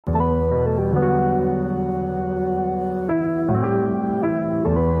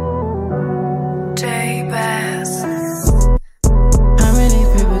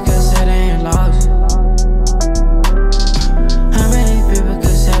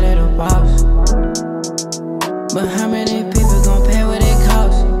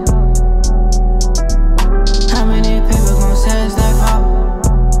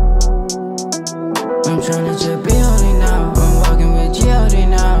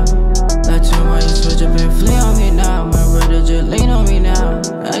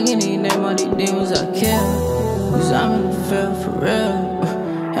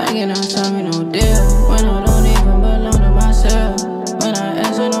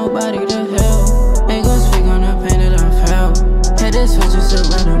nobody to help. Ain't gon' speak on the pain that I felt. Had this switch and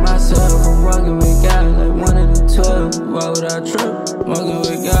surrender myself. I'm walking with God like 1 of the 12. Why would I trip? Walking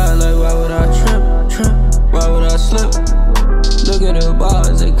with God like why would I trip? Why would I slip? Look at the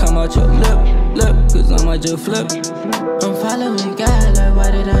bars, they come out your lip, cause I might just flip. I'm following God like why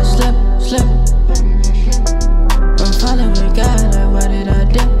did I slip? I'm following God like why did I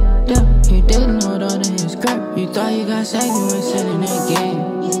dip? He didn't hold on to his grip. You thought you got saved, you ain't sitting that game.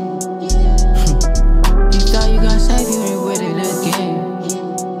 You thought you got saved, you ain't with it again.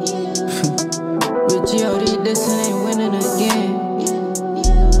 With G.O.D. this ain't winning again.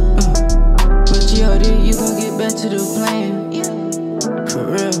 With G.O.D. you gon' get back to the plan. For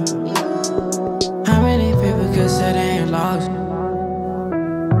real. How many people could say they ain't lost?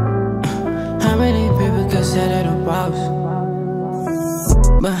 How many people could say they the boss?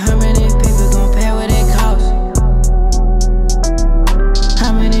 But how many people gon' pay what it costs?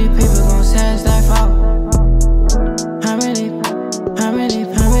 How many people gon' say it's their fault? How many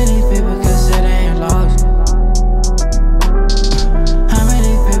people could say they ain't lost? How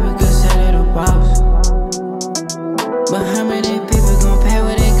many people could say they the boss? But how many people gon' pay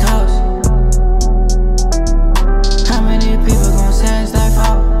what it costs? How many people gon' say it's their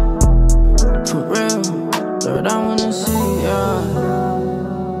fault? For real, Lord, I wanna see ya.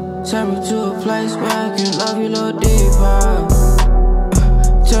 Take me to a place where I can love you a little deeper.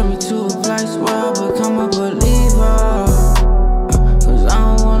 Take me to a place where I become a believer. Cause I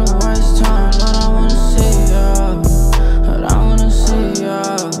don't wanna waste time, Lord, I wanna see ya. Lord, I wanna see ya.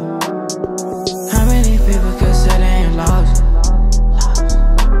 How many people could say they ain't lost?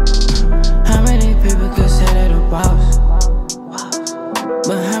 How many people could say they the boss?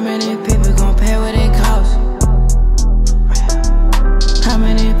 But how many people gon' pay what it costs? How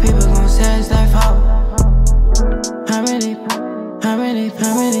many people gon' say it's their fault? How many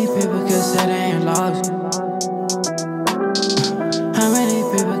people could say they ain't lost? How many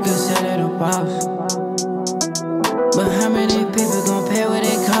people could say they the boss? But how many people gon' pay what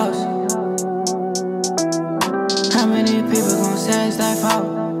it costs? How many people gon' say it's their